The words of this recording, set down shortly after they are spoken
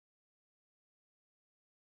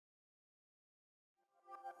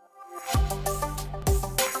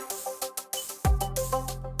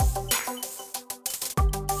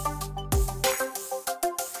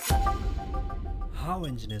How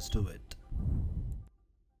engineers do it.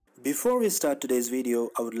 Before we start today's video,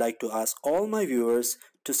 I would like to ask all my viewers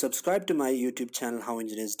to subscribe to my YouTube channel How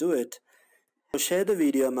Engineers Do It. So share the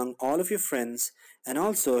video among all of your friends and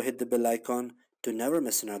also hit the bell icon to never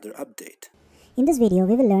miss another update. In this video,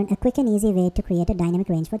 we will learn a quick and easy way to create a dynamic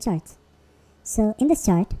range for charts. So in this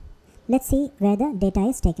chart, let's see where the data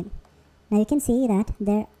is taken. Now you can see that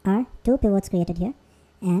there are two pivots created here,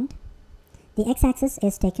 and the x-axis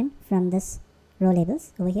is taken from this row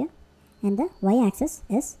labels over here, and the y-axis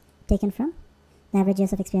is taken from the average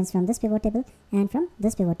years of experience from this pivot table and from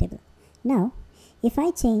this pivot table. Now, if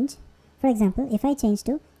I change, for example, if I change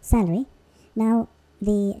to salary, now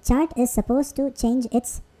the chart is supposed to change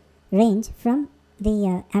its range from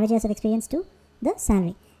the average years of experience to the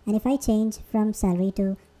salary. And if I change from salary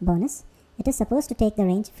to bonus, it is supposed to take the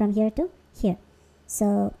range from here to here.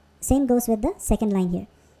 So same goes with the second line here.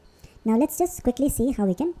 Now let's just quickly see how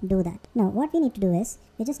we can do that. Now what we need to do is,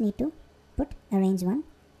 we just need to put a range 1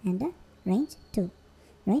 and a range 2,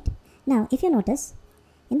 right? Now if you notice,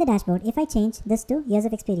 in the dashboard, if I change this to years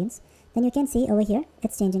of experience, then you can see over here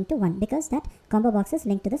it's changing to 1 because that combo box is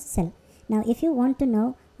linked to this cell. Now if you want to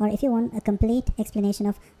know, or if you want a complete explanation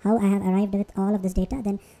of how I have arrived with all of this data,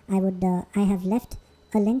 then I have left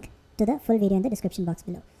a link to the full video in the description box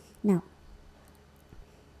below. Now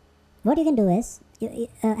what you can do is,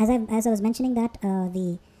 as I was mentioning that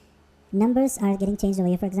the numbers are getting changed over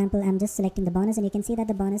here. For example, I'm just selecting the bonus and you can see that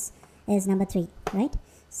the bonus is number 3, right?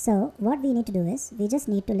 So what we need to do is, we just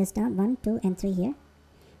need to list down 1, 2 and 3 here,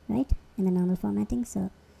 right, in the normal formatting. So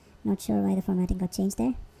not sure why the formatting got changed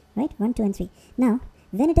there, right? 1, 2 and 3. Now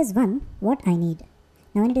when it is 1, what I need,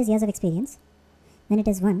 now when it is years of experience, when it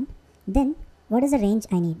is 1, then what is the range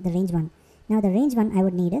I need? The range 1. Now the range 1 I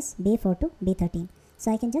would need is B4 to B13.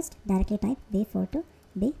 So I can just directly type B4 to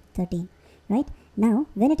B13, right? Now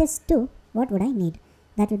when it is 2, what would I need?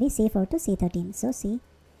 That will be C4 to C13. So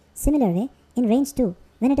similar way, in range 2,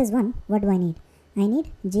 when it is 1, what do I need? I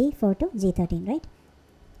need G4 to G13, right?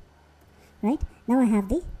 Right? Now I have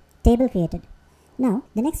the table created. Now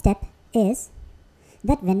the next step is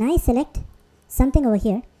that when I select something over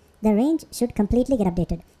here, the range should completely get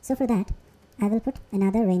updated. So for that, I will put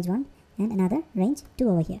another range 1 and another range 2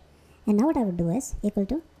 over here. And now what I would do is equal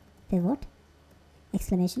to pivot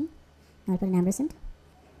exclamation. I'll put an ampersand.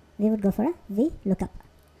 We would go for a V lookup,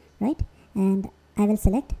 right? And I will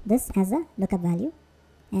select this as a lookup value,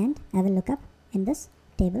 and I will look up in this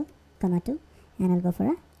table, comma 2, and I'll go for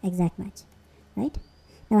a exact match, right?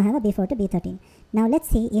 Now I have a B4 to B13. Now let's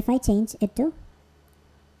see if I change it to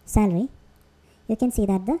salary. You can see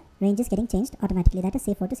that the range is getting changed automatically. That is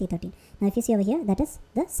C4 to C13. Now if you see over here, that is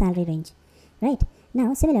the salary range, right?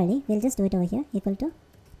 Now similarly, we'll just do it over here, equal to,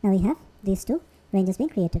 now we have these two ranges being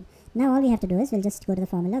created. Now all we have to do is, we'll just go to the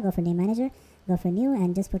formula, go for name manager, go for new,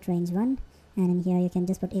 and just put range 1, and in here you can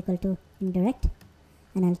just put equal to indirect,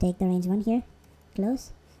 and I'll take the range 1 here,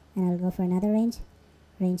 close, and I'll go for another range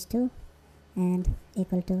 2, and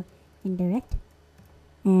equal to indirect,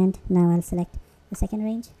 and now I'll select the second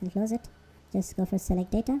range and close it, just go for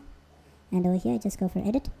select data, and over here just go for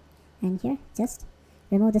edit, and here just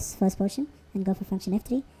remove this first portion and go for function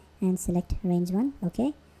F3 and select range 1,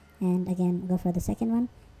 okay, and again go for the second one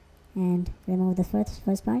and remove the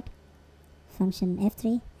first part, function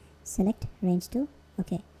F3, select range 2,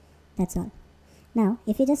 okay, that's all. Now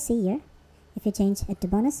if you just see here, if you change it to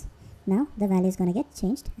bonus, now the value is going to get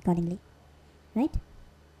changed accordingly, right?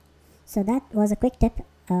 So that was a quick tip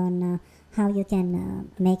on how you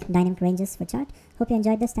can make dynamic ranges for chart. Hope you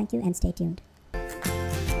enjoyed this. Thank you and stay tuned.